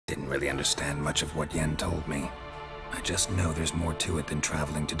really understand much of what Yen told me. I just know there's more to it than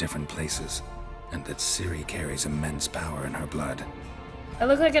traveling to different places, and that Ciri carries immense power in her blood. I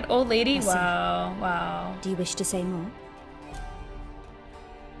look like an old lady? Wow, wow. Do you wish to say more?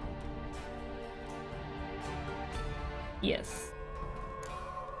 Yes.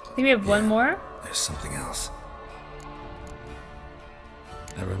 I think we have one more? There's something else.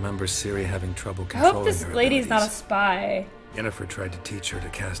 I remember Ciri having trouble I controlling hope this her lady's not a abilities. spy. Yennefer tried to teach her to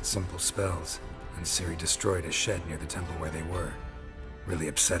cast simple spells, and Ciri destroyed a shed near the temple where they were. Really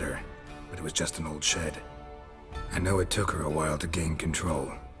upset her, but it was just an old shed. I know it took her a while to gain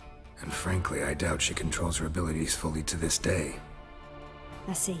control, and frankly, I doubt she controls her abilities fully to this day.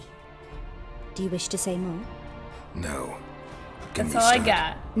 I see. Do you wish to say more? No. Give That's me a all I start.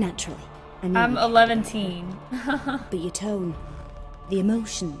 got. Naturally. I know I'm you 11 teen. But your tone, the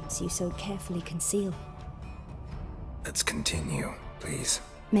emotions you so carefully conceal. Let's continue, please.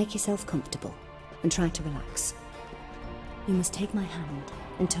 Make yourself comfortable and try to relax. You must take my hand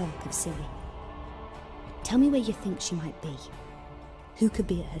and talk of Ciri. Tell me where you think she might be. Who could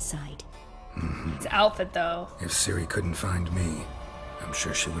be at her side? It's outfit though. If Ciri couldn't find me, I'm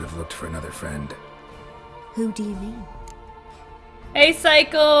sure she would have looked for another friend. Who do you mean? Hey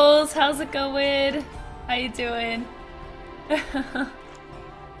Cycles, how's it going? How you doing?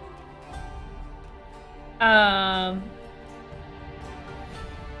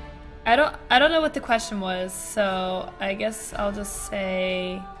 I don't know what the question was, so I guess I'll just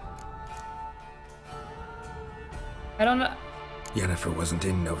say I don't know. Yennefer wasn't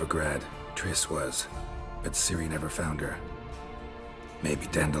in Novigrad. Triss was, but Ciri never found her. Maybe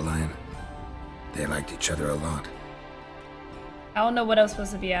Dandelion? They liked each other a lot. I don't know what I was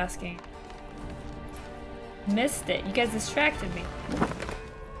supposed to be asking. Missed it. You guys distracted me.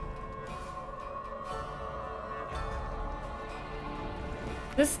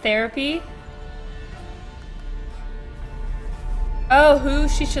 This therapy? Oh, who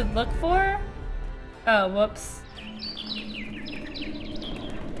she should look for? Oh, whoops.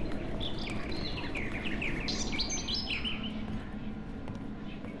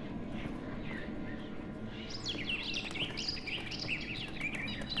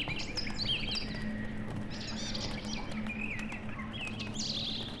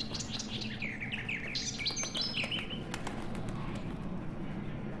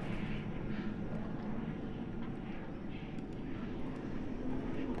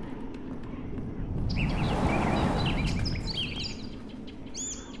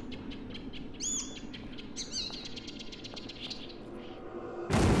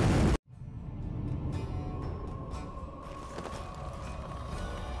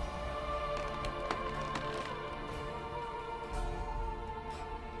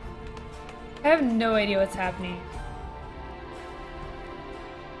 I have no idea what's happening.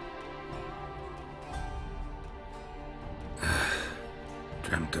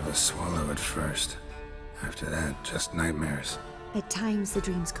 Dreamt of a swallow at first. After that, just nightmares. At times the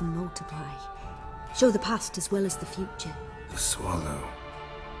dreams can multiply. Show the past as well as the future. The swallow.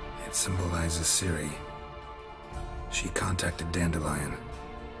 It symbolizes Ciri. She contacted Dandelion.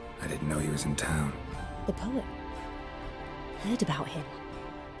 I didn't know he was in town. The poet. Heard about him.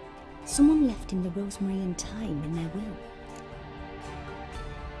 Someone left him the rosemary and thyme in their will.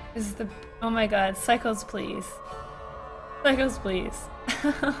 This is the... Oh my god. Cycles, please. Cycles, please.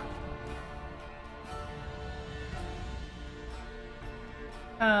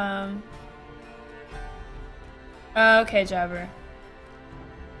 Okay, Jabber.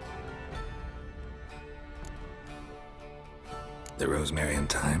 The rosemary and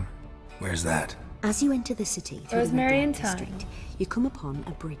thyme? Where's that? As you enter the city through Rosemary the and Red Dark thyme. District, you come upon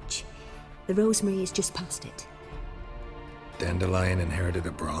a bridge. The rosemary is just past it. Dandelion inherited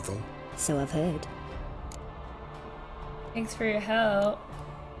a brothel? So I've heard. Thanks for your help.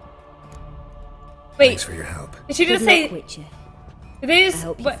 Wait, Thanks for your help. did she just Good say... luck, Witcher. Did they I just...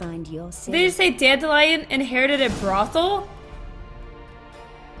 hope you What? find your Did they just say Dandelion inherited a brothel?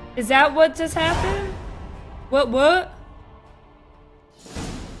 Is that what just happened? What?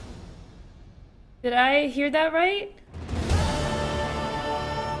 Did I hear that right?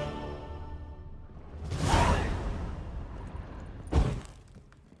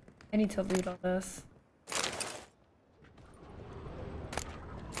 I need to read all this.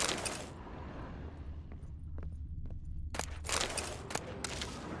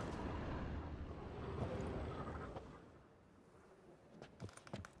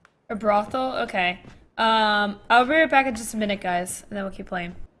 A brothel? Okay. I'll be right back in just a minute, guys, and then we'll keep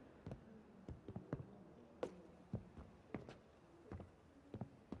playing.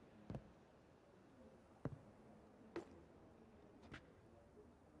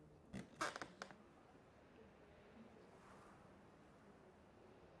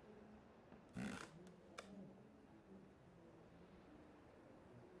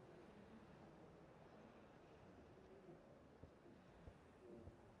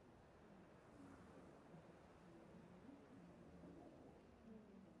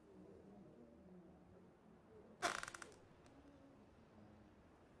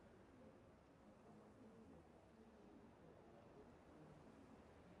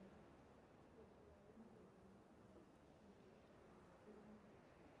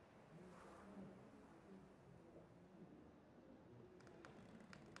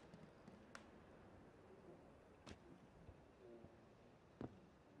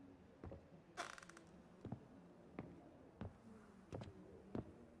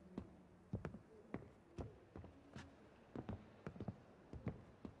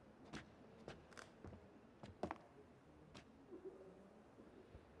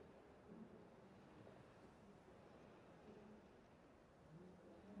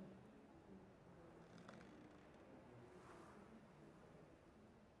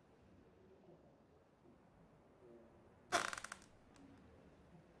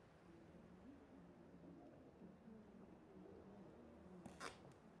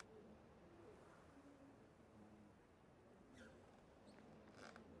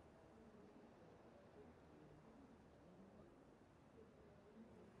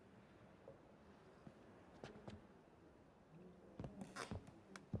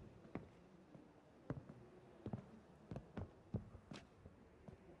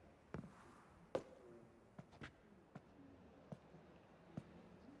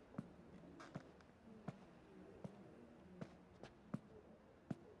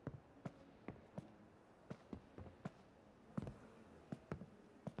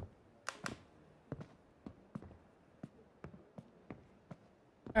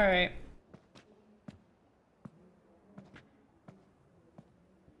 Alright.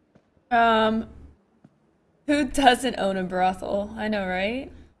 Who doesn't own a brothel? I know,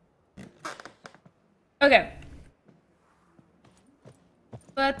 right? Okay.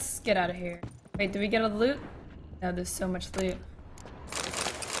 Let's get out of here. Wait, did we get all the loot? No, there's so much loot.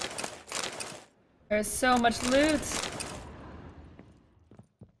 There's so much loot!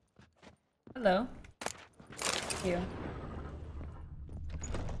 Hello. Thank you.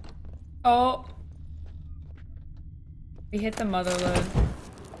 Oh. We hit the mother load.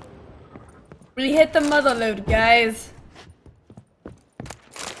 We hit the mother load, guys.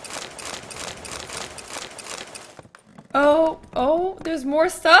 Oh, there's more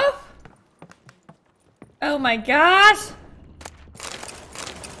stuff? Oh my gosh!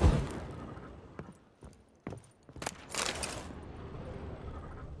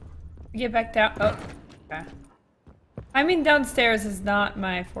 Get back down. Oh, okay. I mean, downstairs is not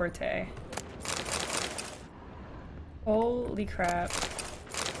my forte. Holy crap.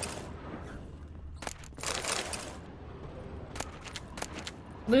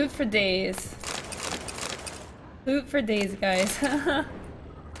 Loot for days. Loot for days, guys.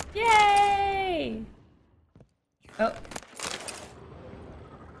 Yay! Oh.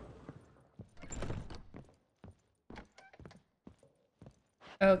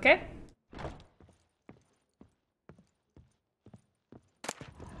 Okay.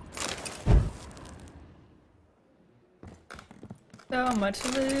 So much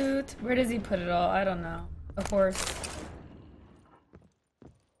loot. Where does he put it all? I don't know. A horse.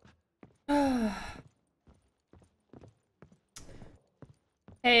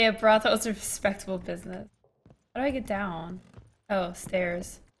 Hey, a brothel is a respectable business. How do I get down? Oh,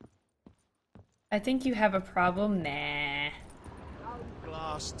 stairs. I think you have a problem. Nah.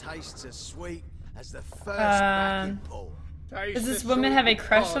 Glass tastes as sweet as the first backing pull. Does this woman have a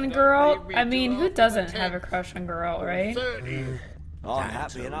crush on girl? I mean, who doesn't have a crush on girl, right? I'm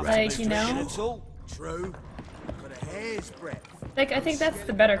happy enough. Like, you know? True, but a hair's breadth. Like, I think that's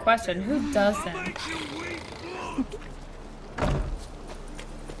the better question. Who doesn't?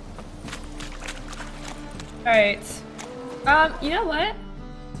 Alright. You know what?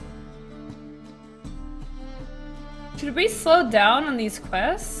 Should we slow down on these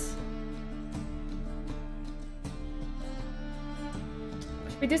quests?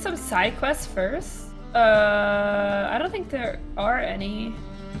 Should we do some side quests first? I don't think there are any.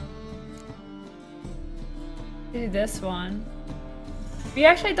 Do this one. We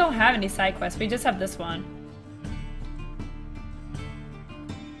actually don't have any side quests, we just have this one.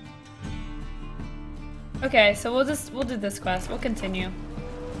 Okay, so we'll do this quest. We'll continue.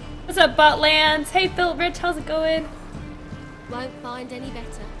 What's up, Botlands? Hey, Phil Rich, how's it going? Won't find any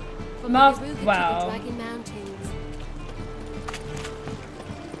better. From Moth- the Ruger wow. to the Dragon Mountains.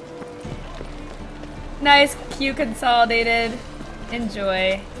 Nice, Q consolidated.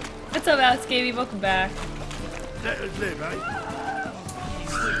 Enjoy. What's up, Alex Gaby? Welcome back. Let us live, eh?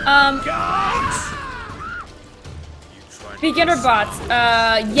 Beginner bots.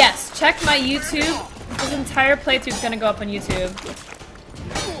 Yes. Check my YouTube. This entire playthrough is gonna go up on YouTube.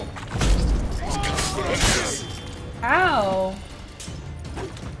 Ow.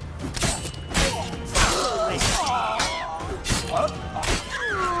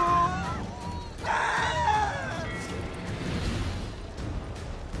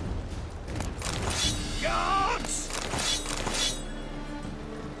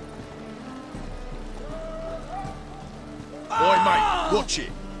 Boy, mate, watch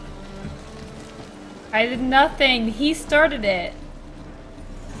it. I did nothing. He started it.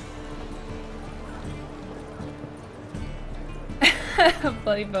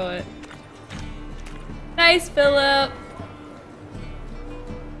 Bloody poet. Nice, Philip.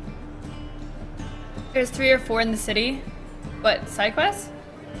 There's 3 or 4 in the city. What, side quests?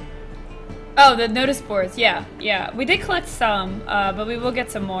 Oh, the notice boards. Yeah, yeah. We did collect some, but we will get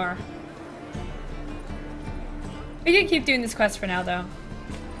some more. We can keep doing this quest for now, though.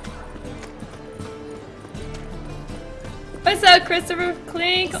 What's up, Christopher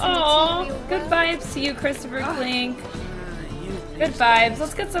Clink? Aw, good vibes to you, Christopher Clink. Good vibes.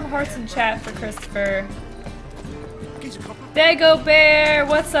 Let's get some hearts in chat for Christopher. Dago Bear,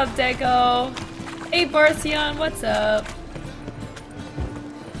 what's up, Dago? Hey, Barcion, what's up?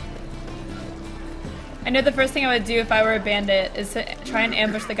 I know the first thing I would do if I were a bandit is to try and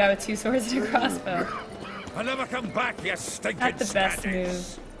ambush the guy with 2 swords and a crossbow. I'll never come back, you stinking Not the best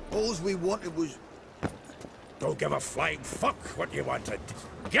standards. move. All we wanted was... Don't give a flying fuck what you wanted.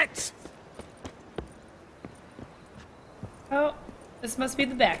 Get! Oh, this must be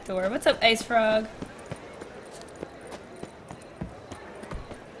the back door. What's up, Ice Frog?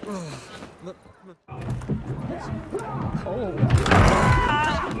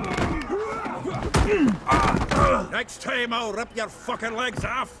 Next time I'll rip your fucking legs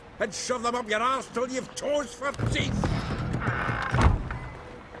off and shove them up your arse till you've toes for teeth.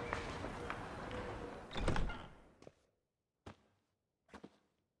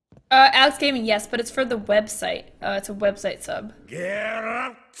 Alex Gaming, yes, but it's for the website. It's a website sub. Get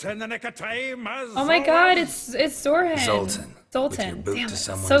out in the nick of time, as Oh my god, it's Zorhan. Zoltan. With your Zoltan. boot Damn to it,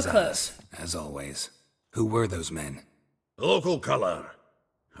 someone's so close. ass, as always. Who were those men? Local colour.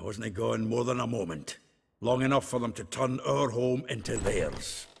 I wasn't gone more than a moment. Long enough for them to turn our home into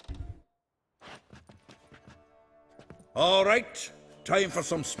theirs. All right, time for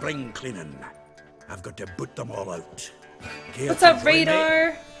some spring cleaning. I've got to boot them all out. Care What's to up, join me?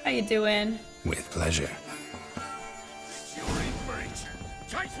 Radar? How you doing? With pleasure. You're in for it.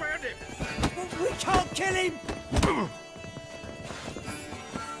 Chase round him. We can't kill him!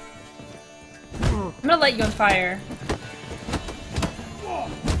 I'm gonna light you on fire.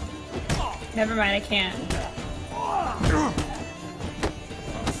 Never mind, I can't. I'll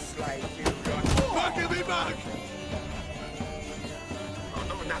slide you, God. Give me back! Oh,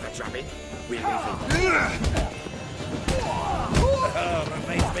 no, another drumming. We'll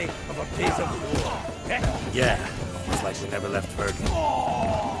reminds me of our days of war. Yeah, almost like we never left Bergen.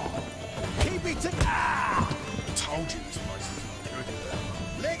 Keep it to... Ah! Told you this place is not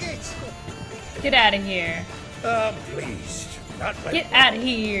good. Leg it! Get out of here. I'm pleased. That went Get well. out of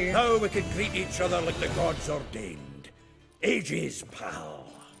here. Now we can greet each other like the gods ordained. Ages, pal.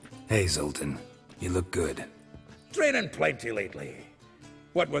 Hey, Zoltan. You look good. Training plenty lately.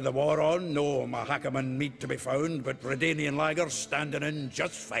 What with the war on, no Mahakaman meat to be found, but Redanian lagers standing in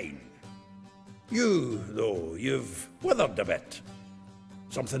just fine. You, though, you've withered a bit.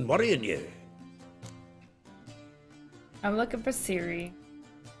 Something worrying you? I'm looking for Siri.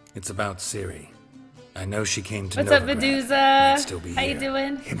 It's about Ciri. I know she came to What's up, Novigrad. Medusa? Might still be How you here.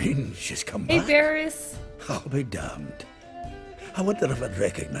 doing? You mean she's come Hey, back? Varys. I'll be damned. I wonder if I'd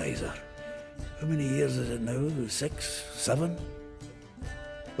recognize her. How many years is it now? 6, 7?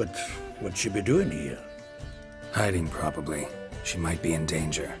 But what'd she be doing here? Hiding, probably. She might be in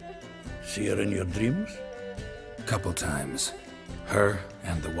danger. See her in your dreams? Couple times. Her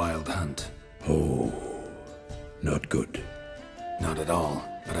and the Wild Hunt. Oh, not good. Not at all,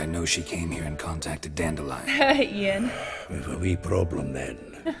 but I know she came here and contacted Dandelion. Ian. We've a wee problem then.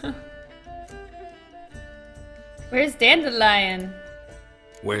 Where's Dandelion?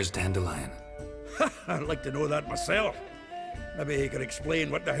 Where's Dandelion? I'd like to know that myself. Maybe he could explain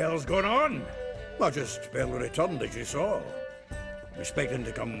what the hell's going on. I just barely returned, as you saw. Expecting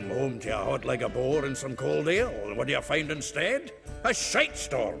to come home to a hot like a boar and some cold ale. And what do you find instead? A shite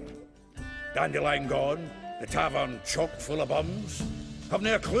storm. Dandelion gone, the tavern chock full of bums. Haven't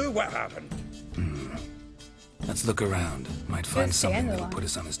a clue what happened. Let's look around. Might find Where's something that'll Dandelion? put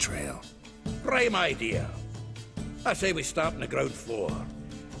us on his trail. Prime idea. I say we start on the ground floor.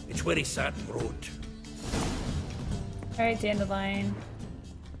 It's where he sat and wrote. Alright, Dandelion.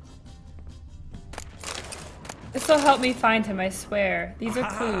 This will help me find him, I swear. These are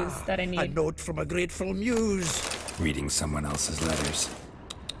clues that I A need. note from a grateful muse. Reading someone else's letters.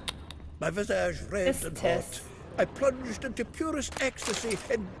 My visage red Tis, and tis. hot. I plunged into purest ecstasy,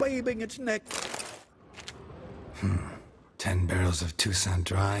 imbibing its neck. 10 barrels of Toussaint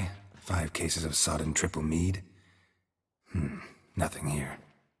Dry. 5 cases of sodden triple mead. Nothing here.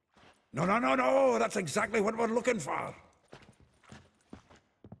 No, that's exactly what we're looking for.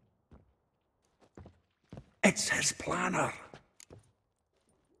 It's his planner.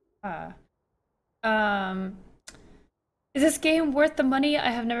 Is this game worth the money?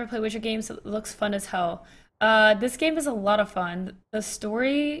 I have never played Witcher games. It looks fun as hell. This game is a lot of fun. The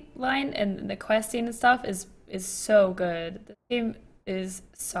storyline and the questing and stuff is so good. The game is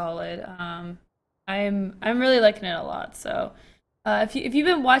solid. I'm really liking it a lot. So, if you've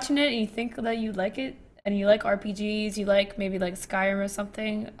been watching it and you think that you like it and you like RPGs, you like maybe like Skyrim or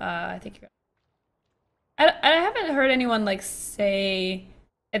something, I think you're. I haven't heard anyone like say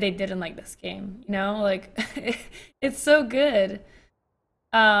that they didn't like this game. You know, like it's so good.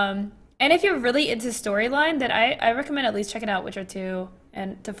 And if you're really into storyline, then I recommend at least checking out Witcher 2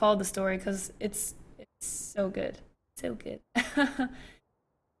 and to follow the story because it's so good. So good.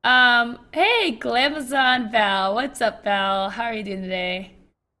 Hey, Glamazon Val. What's up, Val? How are you doing today?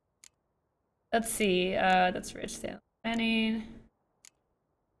 Let's see. That's Rich Stanley Manning.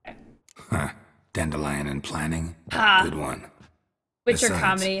 Huh. Dandelion and planning. Ha. Good one. Witcher Besides,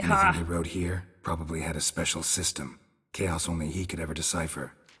 comedy. anything Ha. he wrote here probably had a special system. Chaos only he could ever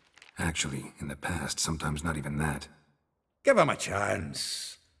decipher. Actually, in the past, sometimes not even that. Give him a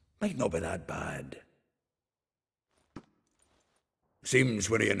chance. Might not be that bad. Seems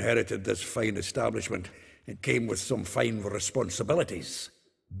when he inherited this fine establishment, it came with some fine responsibilities,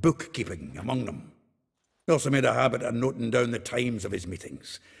 bookkeeping among them. He also made a habit of noting down the times of his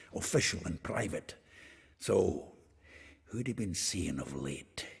meetings, official and private. So, who'd he been seeing of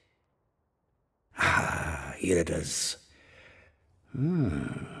late? Ah, here it is.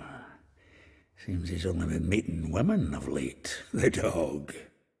 Seems he's only been meeting women of late, the dog.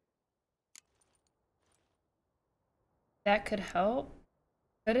 That could help.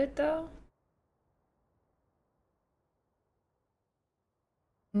 Could it though?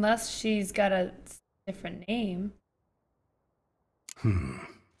 Unless she's got a different name.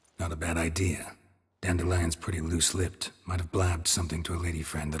 Not a bad idea. Dandelion's pretty loose-lipped. Might have blabbed something to a lady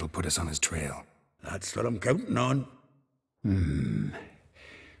friend that'll put us on his trail. That's what I'm counting on.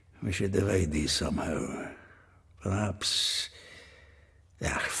 We should divide these somehow. Perhaps...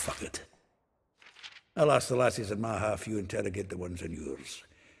 Ah, fuck it. I'll ask the lassies in my half, you interrogate the ones in yours.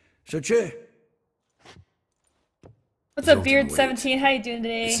 Suche? What's up, Zoltan, Beard17? How you doing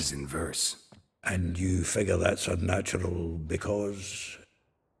today? This is in verse. And you figure that's unnatural because...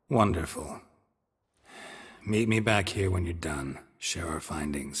 Wonderful. Meet me back here when you're done. Share our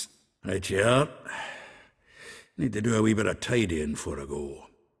findings. Right you are. Need to do a wee bit of tidying before I go.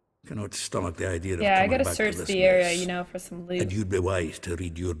 Cannot stomach the idea of Yeah, I coming gotta back search to this the area, mess. you know, for some And loot. you'd be wise to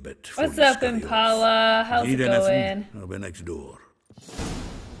read your bit. before What's you up, scurry off. Impala? How's it Need anything? going? I'll be next door.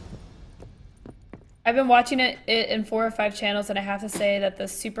 I've been watching it in 4 or 5 channels, and I have to say that the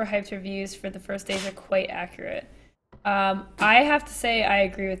super hyped reviews for the first days are quite accurate. I have to say I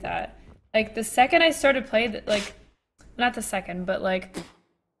agree with that. Like, the second I started playing, like, not the second, but like,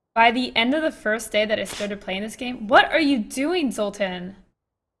 by the end of the first day that I started playing this game, what are you doing, Zoltan?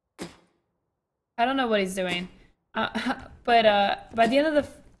 I don't know what he's doing. But by the end of the...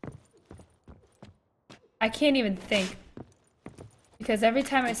 I can't even think. Because every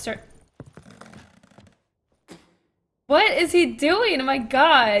time I start... What is he doing? Oh my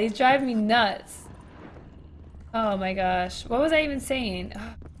god, he's driving me nuts. Oh my gosh. What was I even saying?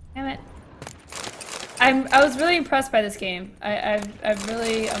 Oh, damn it. I was really impressed by this game.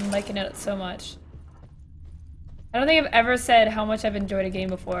 I'm liking it so much. I don't think I've ever said how much I've enjoyed a game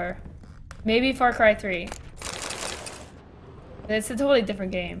before. Maybe Far Cry 3. It's a totally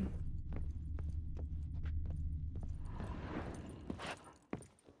different game.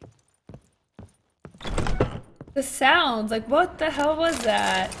 The sounds, like what the hell was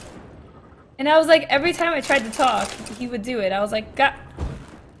that? And I was like, every time I tried to talk, he would do it. I was like, God.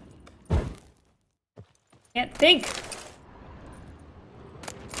 Can't think.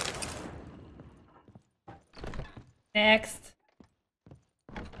 Next.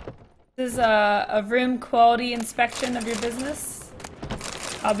 This is a room quality inspection of your business.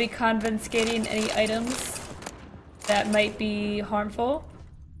 I'll be confiscating any items that might be harmful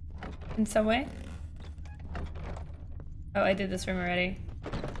in some way. Oh, I did this room already.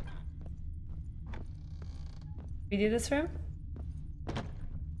 We do this room?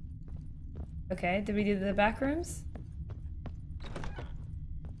 Okay, did we do the back rooms?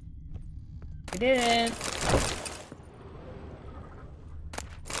 We didn't.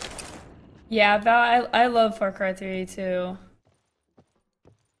 Yeah, Val, I love Far Cry 3 too.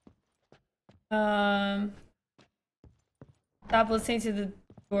 Stop listening to the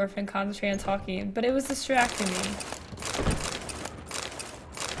dwarf and concentrate on talking, but it was distracting me.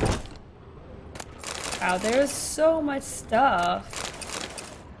 Wow, there is so much stuff.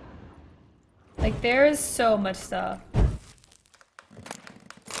 Like, there is so much stuff.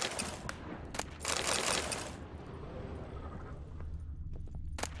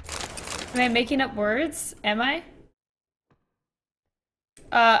 Am I making up words? Am I?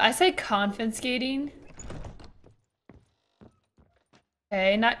 I say confiscating.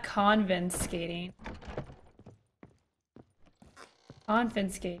 Okay, not confiscating.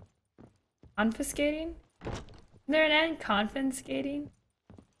 Confiscate. Confiscating? Is there an N? Confiscating?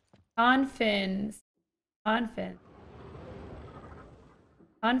 Confiscated.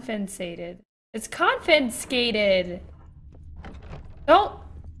 It's confiscated!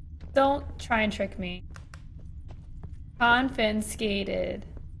 Don't try and trick me. Confiscated.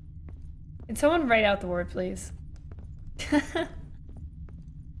 Can someone write out the word, please?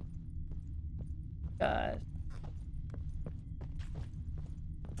 God.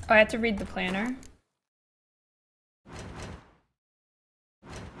 Oh, I have to read the planner.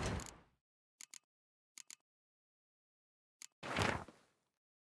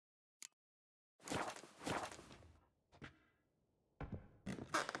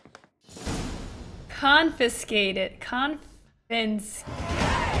 Confiscated.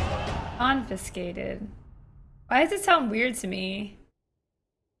 Confiscated. Why does it sound weird to me?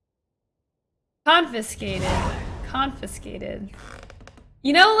 Confiscated. Confiscated.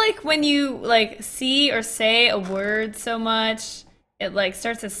 You know, like when you like see or say a word so much, it like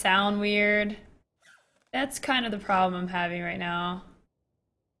starts to sound weird. That's kind of the problem I'm having right now.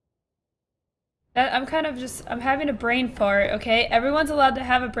 I'm kind of just, I'm having a brain fart, okay? Everyone's allowed to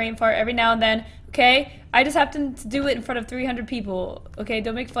have a brain fart every now and then, okay? I just happen to do it in front of 300 people, okay?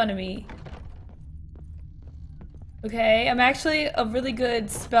 Don't make fun of me. Okay? I'm actually a really good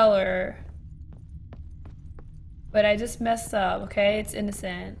speller. But I just messed up, okay? It's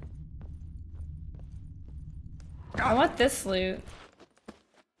innocent. I want this loot.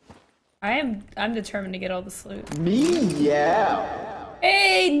 I'm determined to get all this loot. Me, yeah.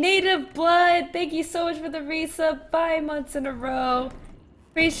 Hey, Native Blood! Thank you so much for the resub 5 months in a row.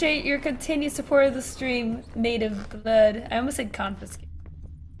 Appreciate your continued support of the stream, Native Blood. I almost said confiscated.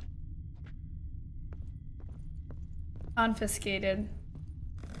 Confiscated.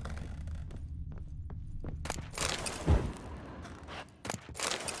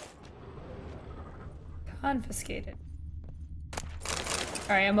 Confiscated.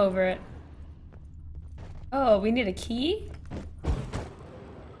 Alright, I'm over it. Oh, we need a key?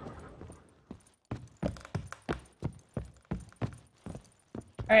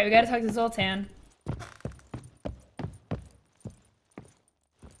 Alright, we gotta talk to Zoltan.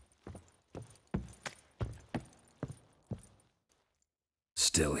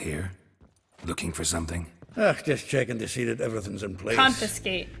 Still here? Looking for something? Just checking to see that everything's in place.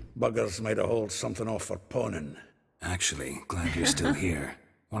 Confiscate. Buggers might have hauled something off for pawning. Actually, glad you're still here.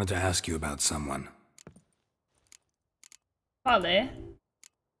 Wanted to ask you about someone. Vale.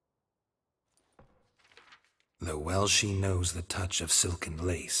 Though well she knows the touch of silken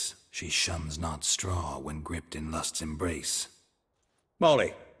lace, she shuns not straw when gripped in lust's embrace.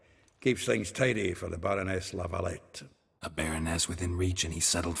 Molly, keeps things tidy for the Baroness Lavalette. A baroness within reach and he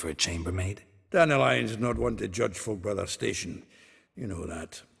settled for a chambermaid? Dandelion's not one to judge folk by their station. You know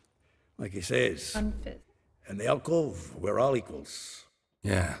that. Like he says, in the alcove, we're all equals.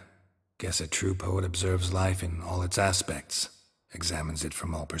 Yeah. Guess a true poet observes life in all its aspects, examines it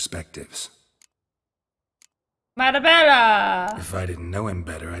from all perspectives. Marabella! If I didn't know him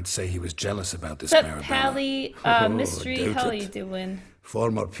better, I'd say he was jealous about this What's up, Marabella. Pally? Mystery, doubt how it. you doing?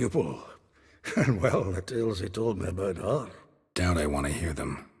 Former pupil. And well, the tales he told me about her. Doubt I want to hear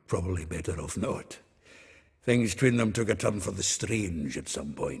them. Probably better off not. Things between them took a turn for the strange at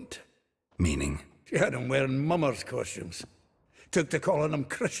some point. Meaning? She had him wearing mummers' costumes. Took to calling him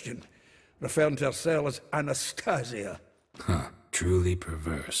Christian, referring to herself as Anastasia. Huh. Truly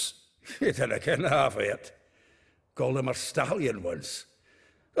perverse. She didn't ken half of it. Called him a stallion once.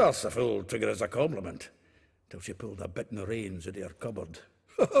 Us the fool took it as a compliment, till she pulled a bit in the reins out of her cupboard.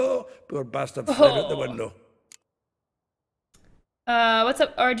 Poor bastard fled out the window. What's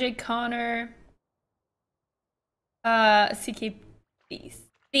up, RJ Connor? CK, please.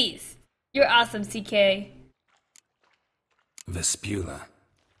 Please. You're awesome, CK. Vespula.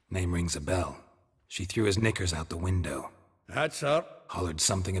 Name rings a bell. She threw his knickers out the window. That's her. Hollered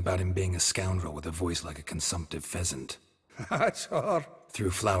something about him being a scoundrel with a voice like a consumptive pheasant. That's her. Threw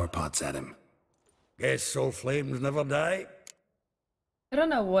flower pots at him. Guess soul flames never die. I don't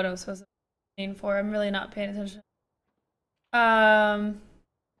know what I'm supposed to be paying for. I'm really not paying attention.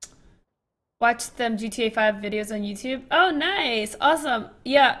 Watch them GTA 5 videos on YouTube. Oh, nice. Awesome.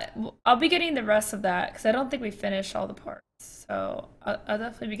 Yeah, I'll be getting the rest of that because I don't think we finished all the parts. So I'll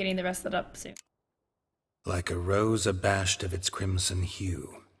definitely be getting the rest of it up soon. Like a rose abashed of its crimson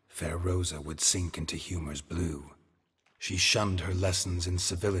hue, fair Rosa would sink into humor's blue. She shunned her lessons in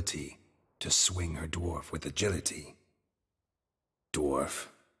civility to swing her dwarf with agility. Dwarf.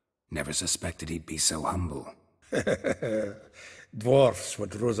 Never suspected he'd be so humble. Dwarfs,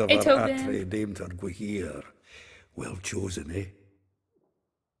 what Rosa Hey, var Tobin. Atre named her Gwahir. Well chosen, eh?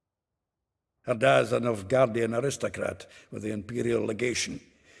 Her dad's a Novgardian aristocrat with the Imperial Legation.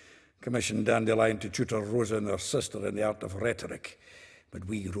 Commissioned Dandelion to tutor Rosa and her sister in the art of rhetoric. But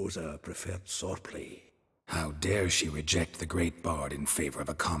we, Rosa, preferred swordplay. How dare she reject the great bard in favor of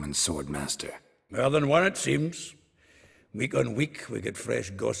a common swordmaster? More than one, it seems. Week on week, we get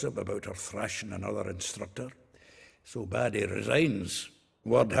fresh gossip about her thrashing another instructor. So bad he resigns.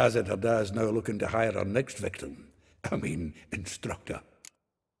 Word has it her dad's now looking to hire her next victim. I mean, instructor.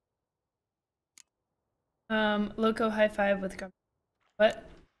 Lowco high five with government. What?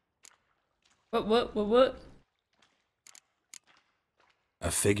 What?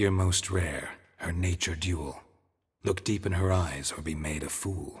 A figure most rare, her nature dual. Look deep in her eyes or be made a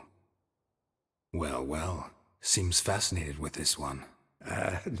fool. Well, seems fascinated with this one.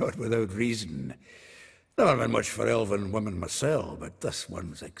 Not without reason. Never been much for elven women myself, but this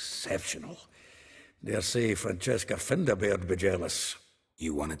one's exceptional. Dare say Francesca Finderbeard be jealous.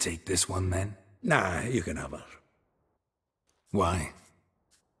 You want to take this one, then? Nah, you can have her. Why?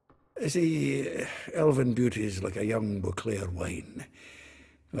 See, elven beauty's like a young Beauclair wine,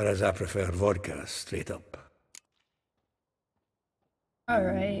 whereas I prefer vodka straight up. All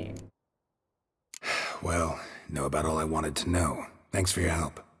right. Well, know about all I wanted to know. Thanks for your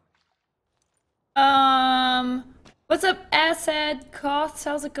help. What's up, Assad Costs?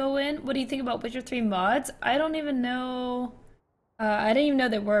 How's it going? What do you think about Witcher 3 mods? I don't even know. I didn't even know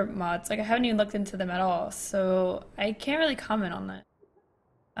there were mods. Like, I haven't even looked into them at all, so I can't really comment on that.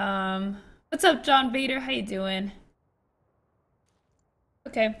 What's up, John Bader? How you doing?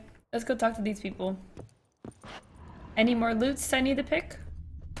 Okay, let's go talk to these people. Any more loots I need to pick?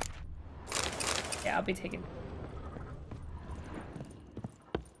 Yeah, I'll be taking.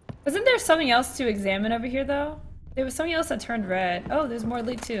 Wasn't there something else to examine over here, though? There was something else that turned red. Oh, there's more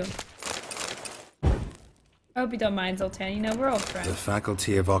loot, too. I hope you don't mind, Zoltan. You know, we're old friends. The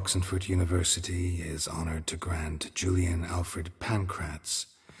faculty of Oxenfurt University is honored to grant Julian Alfred Pancratz,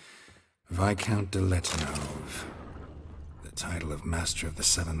 Viscount de Letonov, the title of Master of the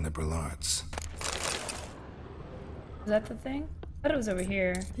Seven Liberal Arts. Is that the thing? I thought it was over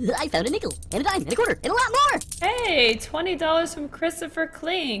here. I found a nickel, and a dime, and a quarter, and a lot more! Hey, $20 from Christopher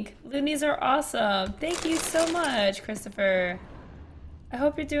Klink. Loonies are awesome. Thank you so much, Christopher. I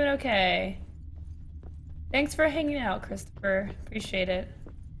hope you're doing okay. Thanks for hanging out, Christopher. Appreciate it.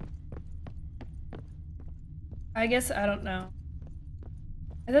 I guess I don't know.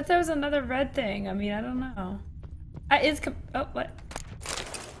 I thought there was another red thing. I mean, I don't know. Oh, what?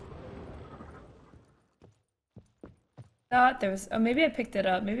 Thought there was. Oh, maybe I picked it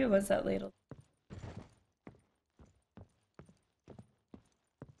up. Maybe it was that ladle.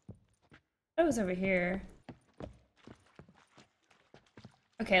 That was over here.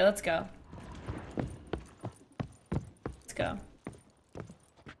 Okay, let's go. Let's go.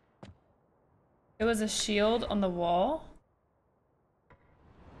 There was a shield on the wall.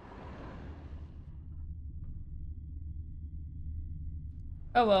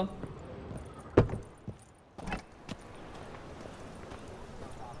 Oh well.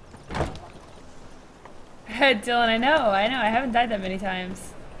 Dylan, I know, I haven't died that many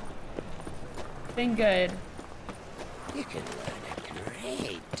times. Been good. You can learn a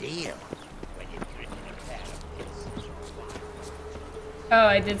great deal when you're drinking a pair of Oh,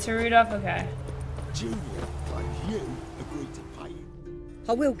 I did Sir Rudolph? Okay. Julia, but you agreed to pay him.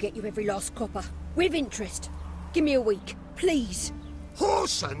 I will get you every last copper, with interest. Give me a week, please.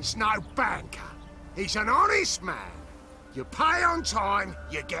 Horson's no banker. He's an honest man. You pay on time,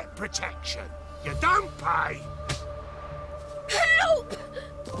 you get protection. You don't pay. Help!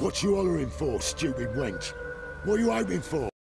 What you hollering for, stupid wench? What are you hoping for?